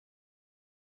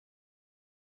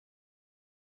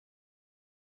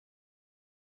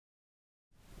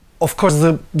Of course,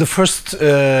 the first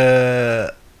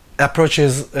approach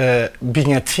is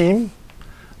being a team.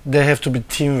 They have to be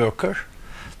team worker.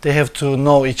 They have to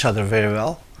know each other very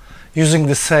well. Using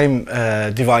the same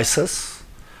devices,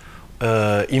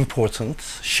 important.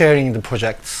 Sharing the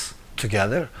projects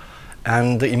together.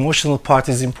 And the emotional part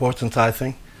is important, I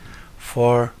think,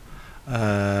 for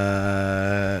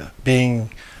being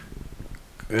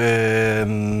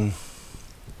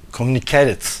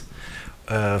communicated,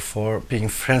 for being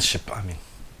friendship, I mean.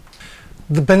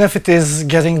 The benefit is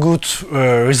getting good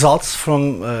results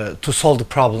from to solve the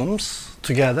problems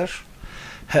together,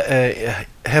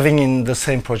 having in the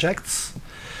same projects.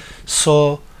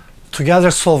 So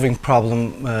together solving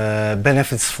problem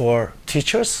benefits for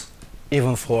teachers,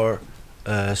 even for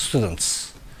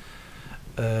students.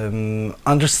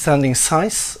 Understanding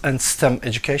science and STEM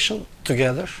education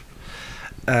together,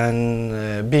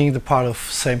 and being the part of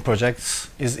same projects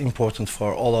is important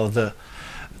for all of the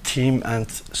team and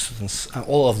students and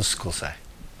all of the schools.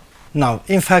 Now,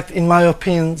 in fact, in my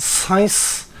opinion,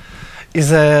 science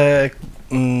is a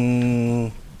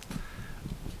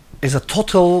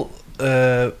total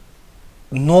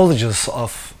knowledge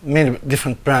of many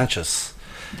different branches.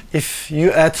 If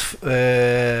you add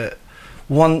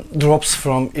one drops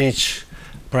from each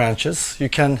branches, you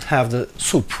can have the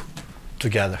soup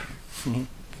together.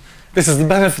 This is the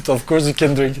benefit, of course, you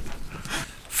can drink it.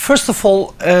 First of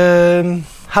all,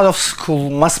 head of school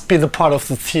must be the part of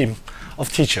the team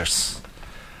of teachers.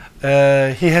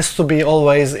 He has to be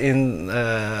always in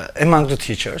among the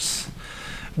teachers.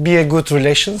 Be a good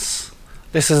relations.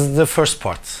 This is the first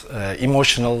part,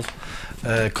 emotional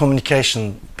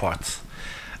communication part.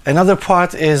 Another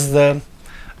part is the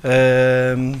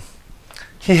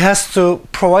he has to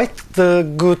provide the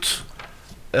good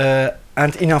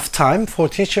and enough time for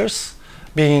teachers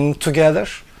being together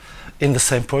in the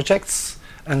same projects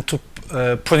and to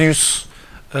produce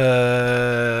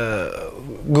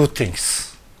good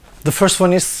things. The first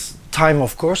one is time,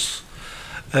 of course.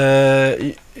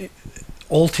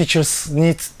 All teachers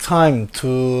need time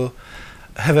to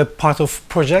have a part of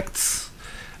projects.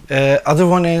 Other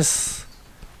one is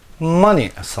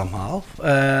money somehow,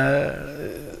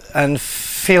 and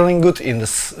feeling good in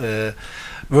this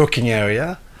working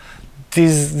area.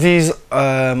 These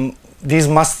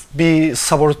must be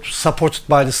supported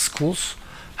by the schools,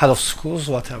 head of schools,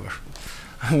 whatever.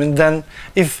 I mean, then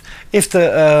if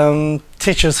the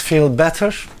teachers feel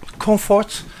better,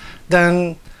 comfort,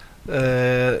 then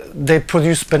they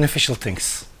produce beneficial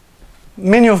things.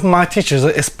 Many of my teachers,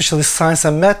 especially science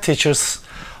and math teachers,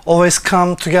 always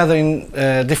come together in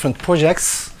different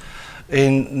projects,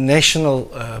 in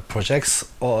national projects,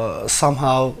 or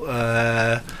somehow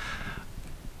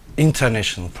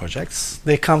international projects.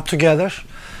 They come together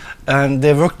and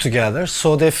they work together,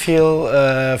 so they feel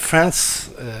friends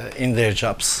in their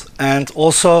jobs. And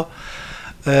also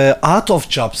out of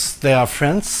jobs, they are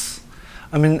friends.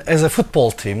 I mean, as a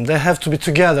football team, they have to be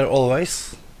together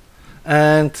always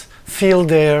and feel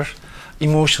their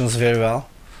emotions very well.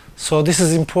 So this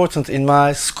is important in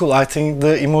my school. I think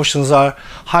the emotions are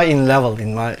high in level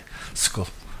in my school.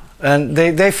 And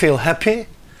they feel happy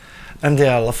and they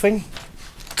are laughing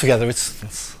together with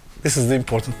students. This is the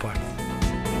important part.